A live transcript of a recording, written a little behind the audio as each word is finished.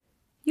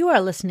You are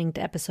listening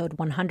to episode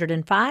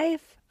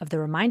 105 of the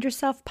Remind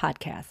Yourself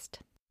podcast.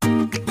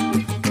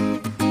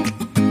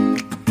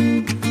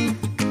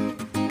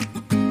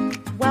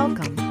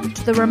 Welcome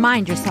to the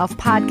Remind Yourself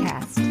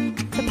podcast,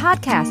 the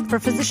podcast for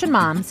physician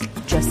moms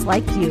just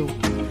like you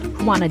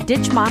who want to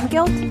ditch mom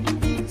guilt,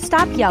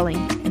 stop yelling,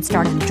 and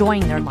start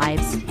enjoying their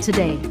lives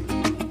today.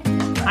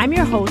 I'm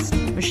your host,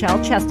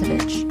 MIchelle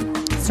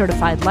Chestovich,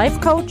 certified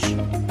life coach,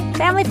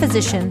 family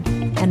physician,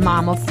 and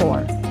mom of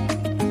 4.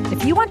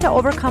 If you want to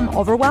overcome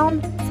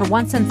overwhelm for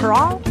once and for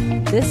all,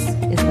 this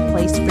is the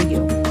place for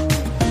you.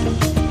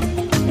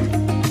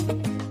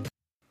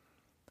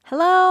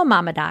 Hello,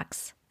 Mama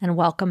Docs, and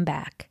welcome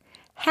back.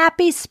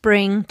 Happy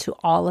spring to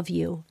all of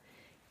you.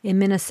 In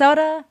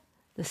Minnesota,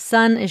 the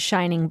sun is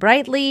shining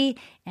brightly,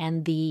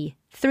 and the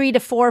 3 to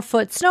 4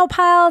 foot snow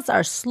piles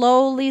are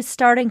slowly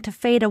starting to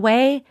fade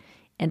away,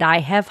 and I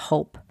have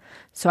hope.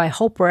 So I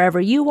hope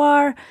wherever you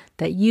are,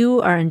 that you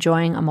are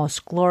enjoying a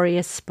most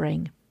glorious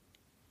spring.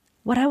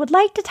 What I would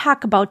like to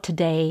talk about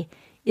today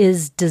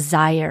is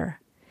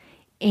desire.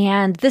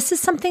 And this is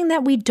something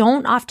that we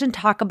don't often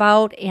talk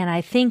about, and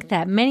I think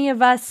that many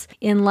of us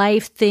in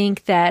life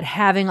think that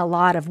having a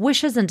lot of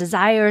wishes and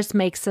desires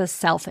makes us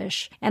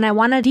selfish. And I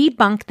want to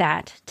debunk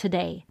that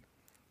today.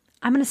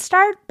 I'm going to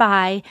start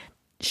by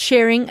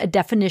sharing a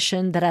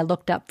definition that I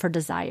looked up for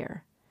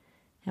desire.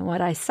 And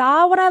what I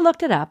saw when I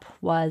looked it up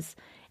was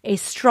a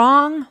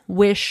strong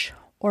wish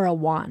or a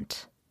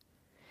want.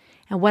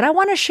 And what I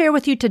want to share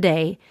with you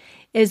today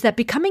is that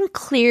becoming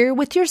clear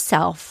with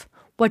yourself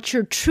what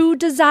your true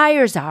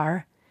desires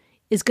are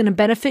is going to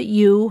benefit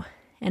you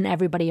and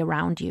everybody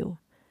around you.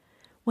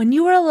 When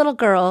you were a little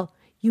girl,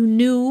 you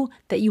knew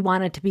that you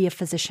wanted to be a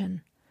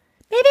physician.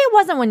 Maybe it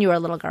wasn't when you were a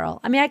little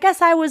girl. I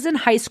guess I was in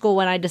high school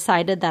when I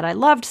decided that I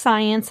loved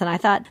science and I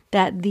thought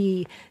that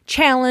the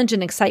challenge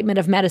and excitement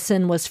of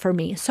medicine was for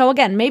me. So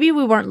again, maybe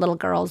we weren't little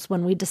girls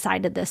when we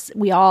decided this.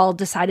 We all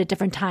decided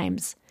different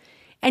times.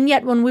 And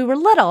yet when we were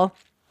little,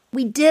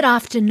 we did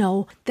often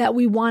know that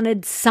we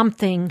wanted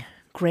something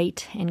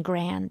great and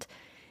grand.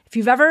 If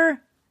you've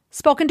ever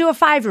spoken to a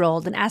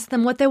 5-year-old and asked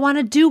them what they want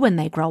to do when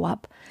they grow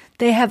up,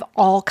 they have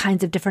all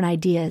kinds of different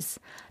ideas.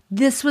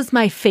 This was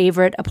my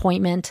favorite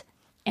appointment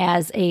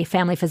as a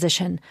family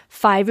physician,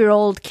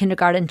 5-year-old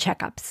kindergarten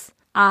checkups.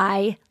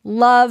 I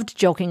loved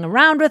joking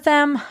around with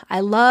them. I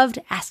loved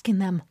asking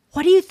them,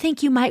 what do you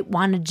think you might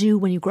want to do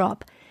when you grow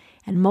up?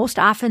 And most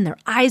often their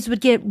eyes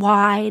would get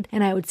wide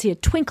and I would see a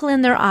twinkle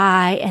in their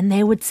eye and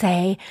they would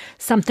say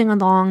something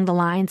along the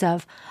lines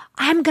of,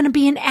 I'm going to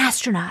be an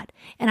astronaut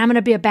and I'm going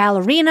to be a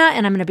ballerina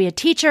and I'm going to be a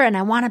teacher and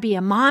I want to be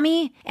a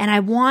mommy and I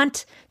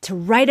want to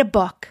write a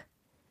book.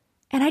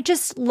 And I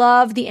just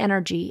love the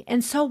energy.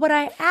 And so what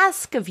I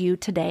ask of you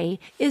today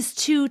is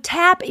to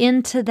tap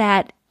into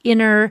that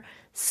inner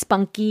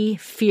spunky,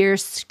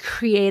 fierce,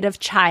 creative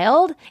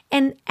child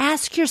and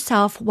ask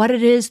yourself what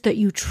it is that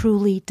you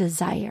truly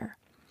desire.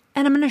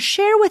 And I'm going to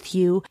share with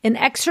you an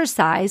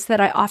exercise that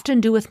I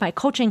often do with my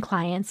coaching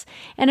clients,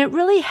 and it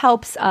really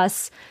helps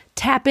us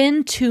tap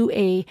into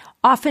a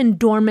often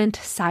dormant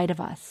side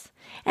of us.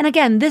 And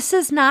again, this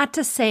is not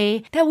to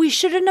say that we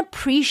shouldn't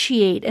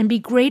appreciate and be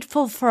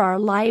grateful for our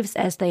lives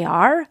as they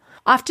are.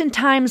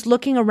 Oftentimes,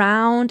 looking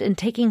around and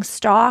taking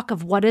stock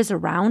of what is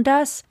around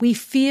us, we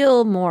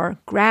feel more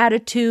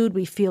gratitude,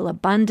 we feel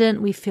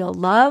abundant, we feel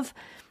love.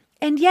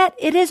 And yet,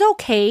 it is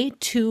okay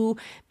to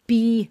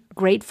be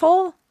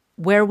grateful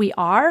where we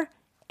are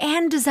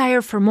and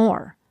desire for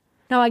more.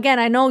 Now, again,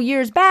 I know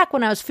years back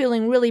when I was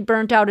feeling really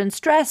burnt out and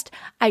stressed,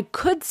 I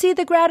could see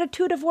the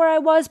gratitude of where I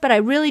was, but I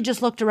really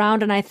just looked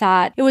around and I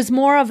thought it was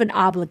more of an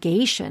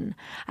obligation.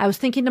 I was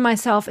thinking to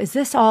myself, is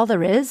this all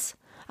there is?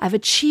 I've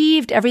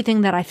achieved everything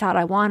that I thought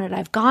I wanted.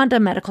 I've gone to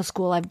medical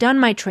school. I've done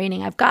my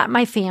training. I've got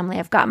my family.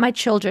 I've got my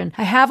children.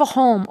 I have a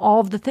home, all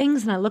of the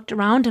things. And I looked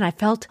around and I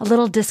felt a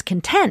little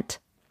discontent.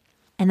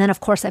 And then,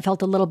 of course, I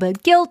felt a little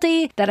bit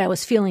guilty that I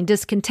was feeling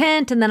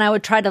discontent. And then I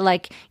would try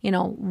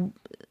to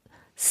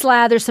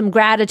slather some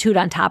gratitude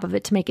on top of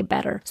it to make it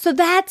better. So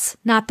that's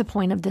not the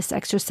point of this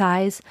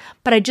exercise.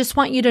 But I just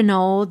want you to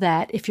know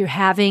that if you're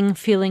having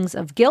feelings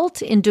of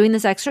guilt in doing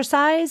this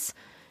exercise,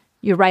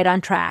 you're right on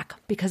track.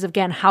 Because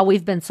again, how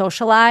we've been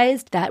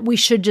socialized, that we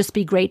should just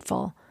be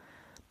grateful.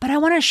 But I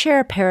want to share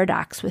a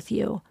paradox with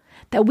you,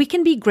 that we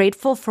can be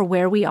grateful for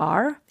where we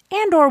are,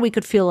 and or we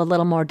could feel a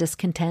little more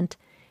discontent.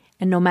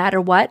 And no matter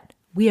what,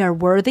 we are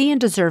worthy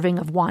and deserving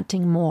of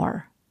wanting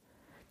more.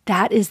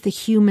 That is the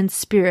human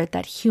spirit,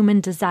 that human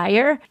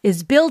desire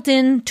is built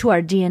into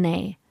our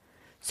DNA.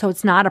 So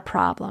it's not a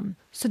problem.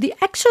 So the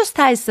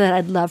exercise that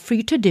I'd love for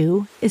you to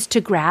do is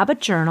to grab a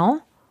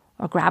journal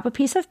or grab a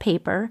piece of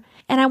paper,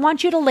 and I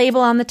want you to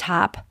label on the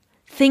top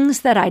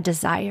things that I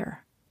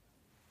desire.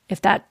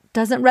 If that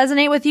doesn't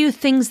resonate with you,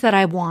 things that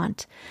I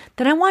want,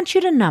 then I want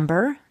you to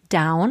number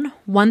down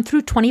 1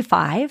 through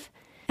 25.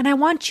 And I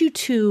want you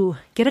to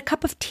get a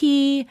cup of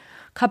tea,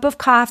 cup of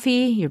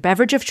coffee, your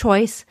beverage of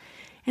choice,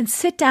 and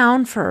sit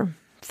down for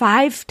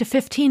 5 to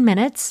 15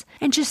 minutes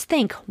and just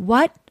think,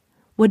 what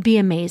would be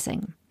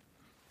amazing?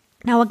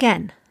 Now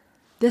again,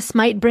 This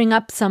might bring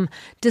up some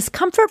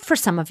discomfort for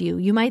some of you.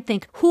 You might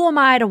think, who am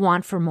I to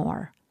want for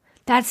more?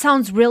 That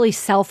sounds really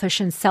selfish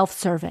and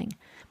self-serving.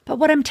 But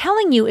what I'm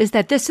telling you is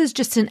that this is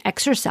just an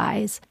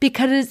exercise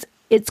because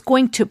it's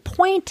going to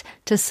point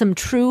to some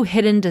true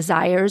hidden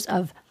desires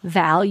of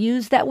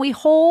values that we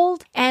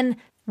hold. And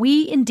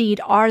we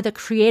indeed are the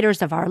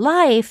creators of our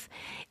life.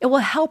 It will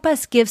help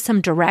us give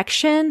some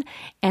direction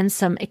and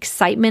some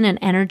excitement and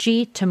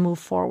energy to move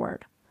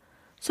forward.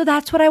 So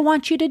that's what I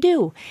want you to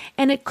do.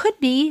 And it could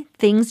be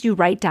things you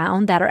write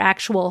down that are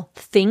actual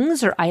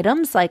things or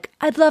items like,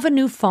 I'd love a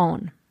new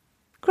phone.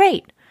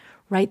 Great.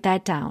 Write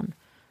that down.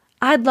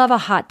 I'd love a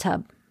hot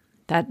tub.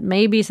 That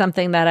may be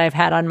something that I've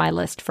had on my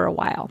list for a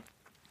while.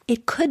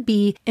 It could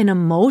be an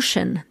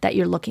emotion that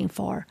you're looking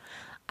for.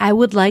 I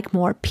would like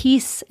more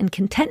peace and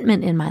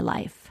contentment in my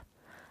life.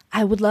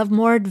 I would love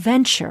more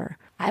adventure.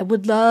 I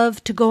would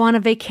love to go on a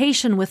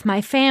vacation with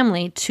my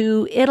family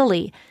to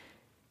Italy.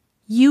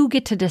 You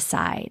get to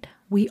decide.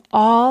 We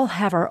all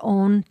have our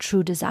own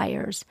true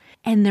desires,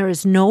 and there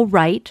is no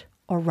right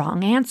or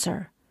wrong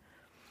answer.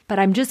 But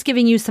I'm just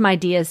giving you some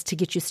ideas to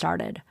get you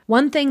started.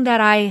 One thing that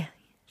I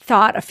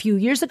thought a few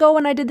years ago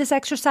when I did this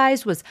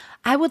exercise was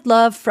I would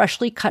love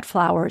freshly cut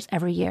flowers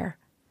every year.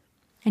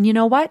 And you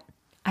know what?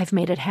 I've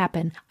made it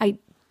happen. I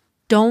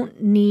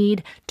don't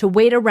need to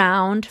wait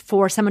around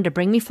for someone to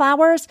bring me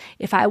flowers.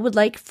 If I would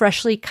like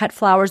freshly cut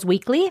flowers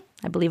weekly,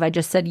 I believe I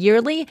just said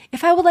yearly,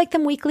 if I would like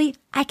them weekly,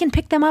 I can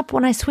pick them up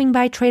when I swing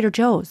by Trader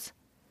Joe's.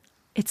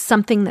 It's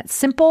something that's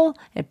simple.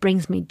 It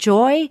brings me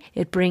joy.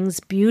 It brings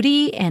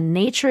beauty and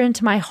nature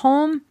into my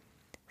home.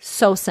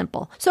 So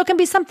simple. So it can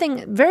be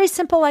something very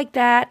simple like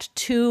that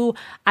to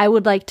I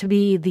would like to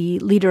be the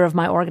leader of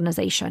my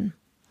organization.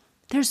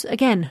 There's,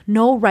 again,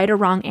 no right or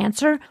wrong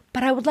answer,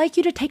 but I would like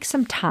you to take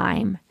some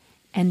time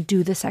and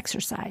do this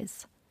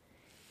exercise.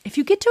 If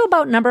you get to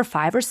about number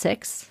 5 or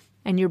 6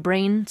 and your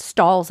brain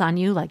stalls on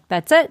you like,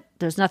 that's it,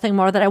 there's nothing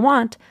more that I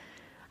want,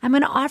 I'm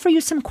going to offer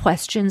you some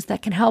questions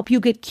that can help you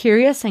get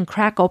curious and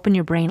crack open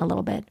your brain a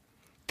little bit.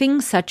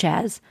 Things such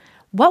as,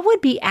 what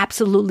would be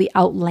absolutely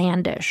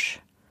outlandish?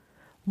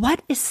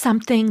 What is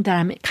something that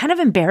I'm kind of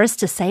embarrassed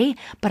to say,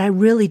 but I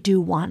really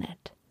do want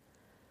it?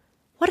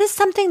 What is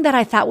something that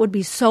I thought would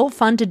be so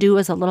fun to do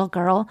as a little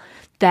girl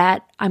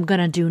that I'm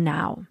going to do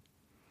now?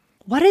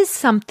 What is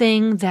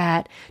something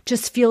that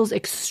just feels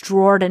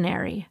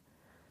extraordinary?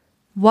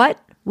 What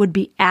would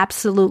be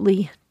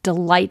absolutely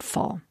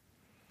delightful?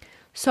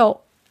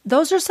 So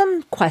those are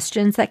some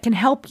questions that can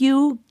help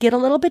you get a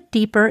little bit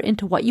deeper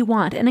into what you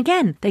want. And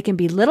again, they can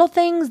be little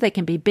things, they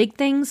can be big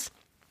things.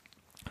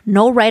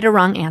 No right or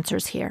wrong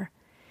answers here.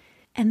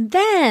 And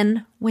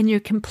then when you're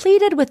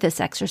completed with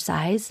this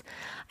exercise,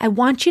 I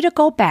want you to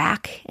go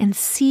back and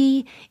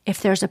see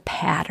if there's a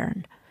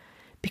pattern.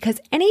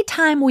 Because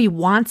anytime we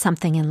want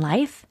something in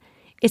life,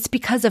 it's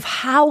because of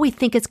how we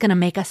think it's going to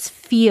make us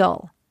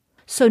feel.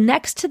 So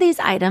next to these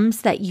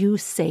items that you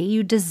say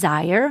you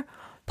desire,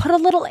 put a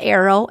little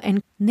arrow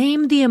and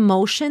name the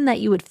emotion that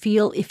you would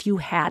feel if you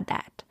had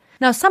that.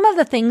 Now, some of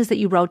the things that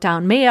you wrote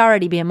down may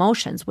already be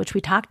emotions, which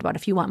we talked about.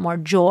 If you want more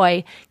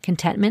joy,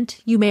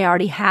 contentment, you may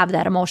already have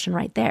that emotion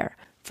right there.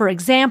 For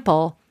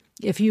example,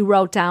 if you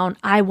wrote down,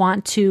 I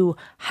want to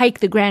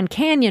hike the Grand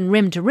Canyon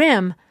rim to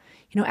rim,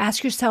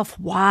 ask yourself,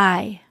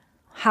 why?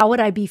 How would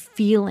I be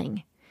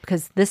feeling?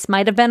 Because this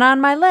might have been on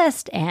my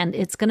list and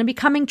it's going to be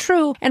coming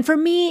true. And for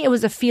me, it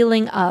was a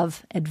feeling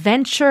of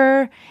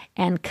adventure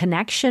and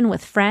connection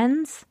with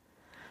friends.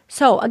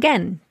 So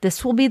again,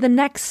 this will be the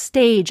next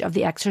stage of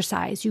the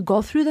exercise. You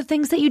go through the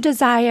things that you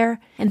desire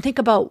and think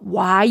about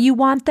why you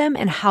want them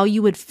and how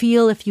you would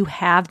feel if you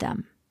have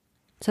them.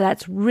 So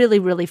that's really,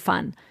 really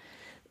fun.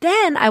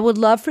 Then I would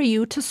love for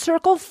you to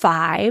circle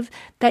 5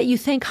 that you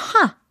think,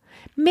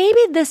 maybe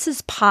this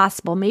is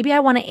possible. Maybe I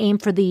want to aim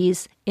for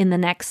these in the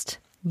next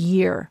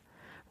year,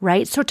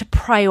 right? So to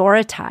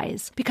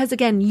prioritize, because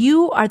again,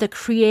 you are the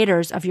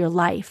creators of your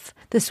life,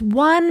 this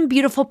one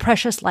beautiful,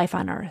 precious life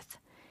on earth.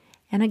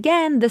 And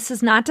again, this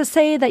is not to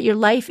say that your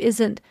life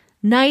isn't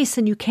nice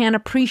and you can't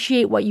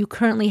appreciate what you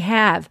currently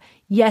have.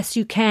 Yes,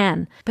 you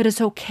can, but it's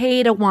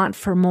okay to want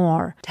for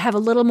more, to have a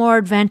little more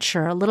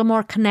adventure, a little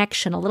more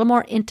connection, a little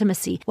more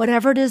intimacy.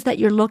 Whatever it is that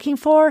you're looking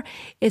for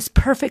is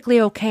perfectly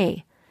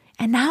okay.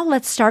 And now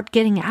let's start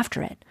getting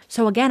after it.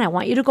 So again, I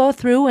want you to go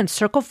through and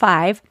circle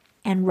 5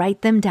 and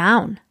write them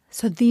down.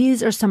 So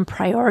these are some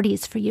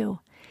priorities for you.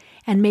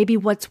 And maybe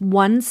what's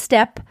one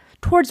step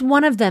towards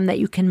one of them that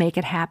you can make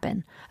it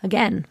happen.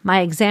 Again,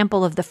 my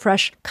example of the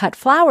fresh cut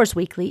flowers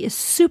weekly is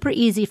super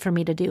easy for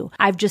me to do.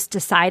 I've just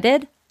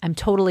decided I'm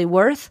totally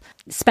worth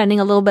spending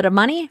a little bit of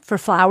money for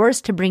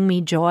flowers to bring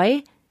me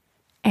joy.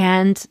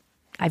 And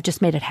I've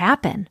just made it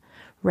happen,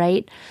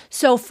 right?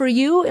 So for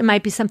you, it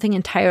might be something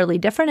entirely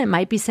different. It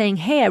might be saying,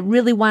 hey, I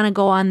really want to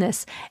go on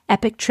this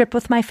epic trip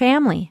with my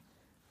family.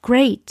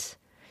 Great.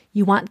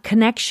 You want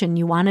connection.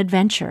 You want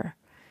adventure.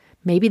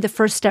 Maybe the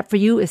first step for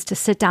you is to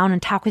sit down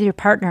and talk with your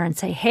partner and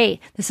say,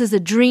 hey, this is a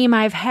dream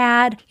I've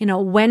had.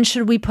 When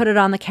should we put it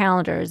on the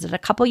calendar? Is it a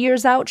couple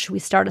years out? Should we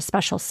start a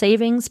special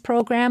savings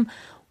program?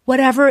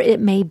 Whatever it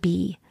may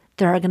be,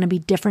 there are going to be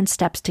different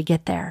steps to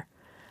get there.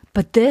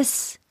 But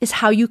this is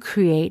how you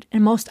create a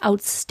most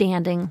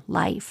outstanding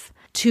life.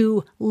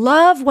 To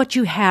love what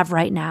you have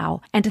right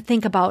now and to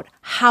think about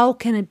how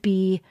can it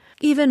be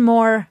even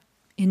more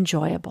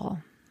enjoyable,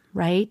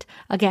 right?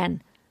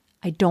 Again,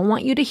 I don't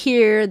want you to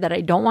hear that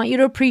I don't want you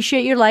to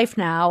appreciate your life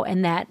now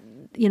and that,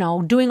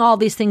 doing all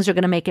these things are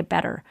going to make it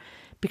better.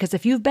 Because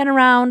if you've been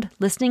around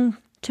listening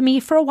to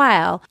me for a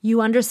while, you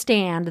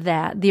understand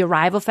that the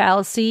arrival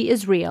fallacy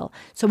is real.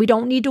 So we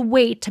don't need to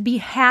wait to be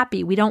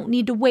happy. We don't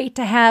need to wait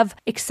to have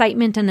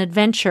excitement and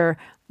adventure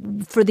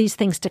for these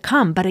things to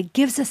come, but it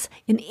gives us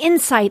an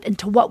insight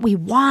into what we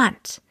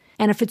want.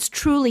 And if it's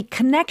truly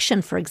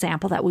connection, for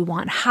example, that we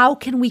want, how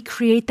can we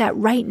create that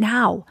right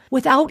now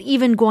without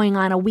even going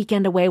on a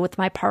weekend away with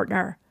my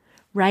partner,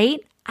 right?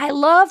 I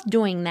love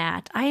doing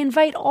that. I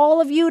invite all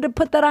of you to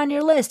put that on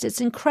your list.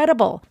 It's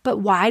incredible. But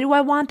why do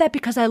I want that?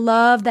 Because I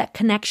love that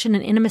connection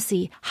and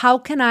intimacy. How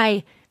can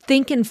I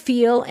think and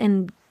feel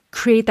and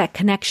create that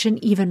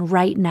connection even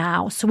right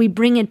now? So we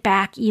bring it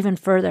back even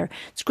further.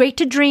 It's great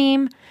to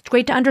dream. It's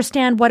great to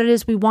understand what it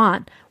is we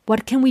want.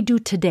 What can we do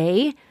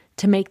today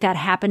to make that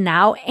happen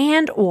now?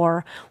 And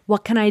or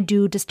what can I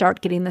do to start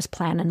getting this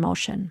plan in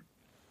motion?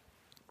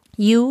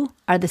 You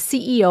are the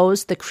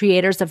CEOs, the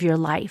creators of your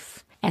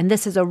life. And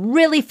this is a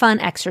really fun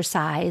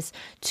exercise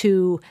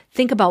to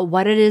think about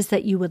what it is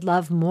that you would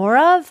love more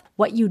of,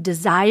 what you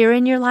desire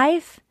in your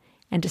life,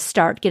 and to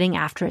start getting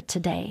after it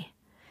today.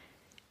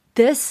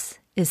 This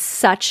is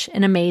such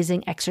an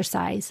amazing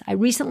exercise. I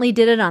recently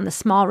did it on the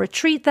small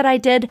retreat that I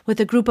did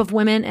with a group of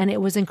women, and it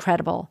was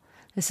incredible.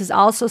 This is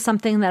also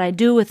something that I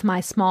do with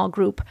my small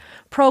group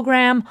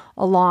program,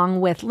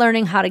 along with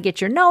learning how to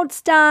get your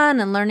notes done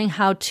and learning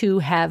how to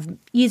have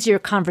easier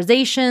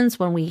conversations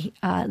when we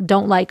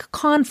don't like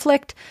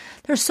conflict.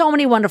 There's so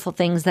many wonderful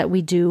things that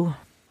we do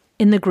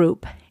in the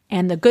group.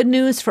 And the good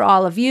news for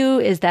all of you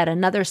is that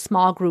another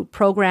small group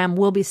program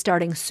will be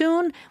starting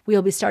soon.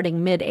 We'll be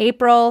starting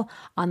mid-April.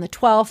 On the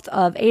 12th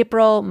of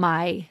April,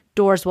 my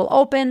doors will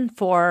open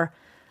for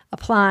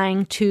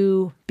applying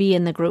to be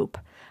in the group.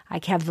 I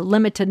have the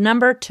limited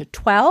number to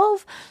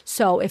 12.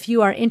 So if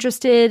you are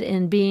interested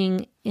in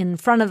being in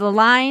front of the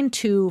line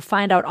to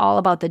find out all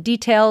about the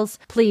details,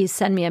 please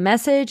send me a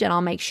message and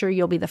I'll make sure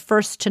you'll be the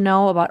first to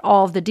know about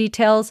all of the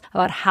details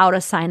about how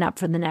to sign up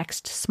for the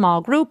next small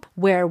group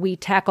where we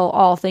tackle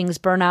all things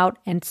burnout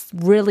and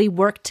really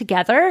work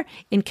together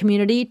in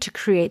community to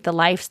create the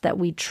lives that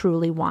we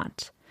truly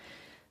want.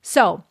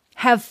 So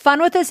have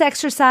fun with this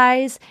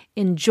exercise,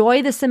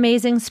 enjoy this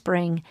amazing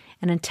spring,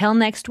 and until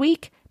next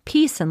week,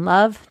 peace and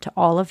love to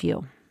all of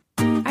you.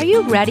 Are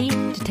you ready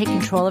to take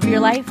control of your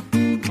life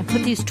and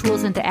put these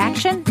tools into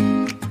action?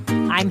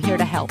 I'm here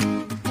to help.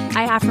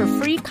 I offer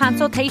free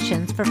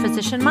consultations for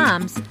physician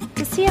moms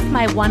to see if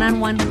my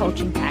one-on-one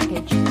coaching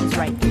package is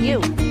right for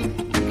you.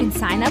 You can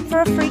sign up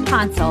for a free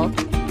consult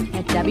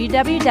at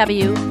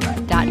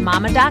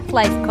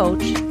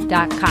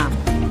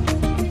www.mamadoclifecoach.com.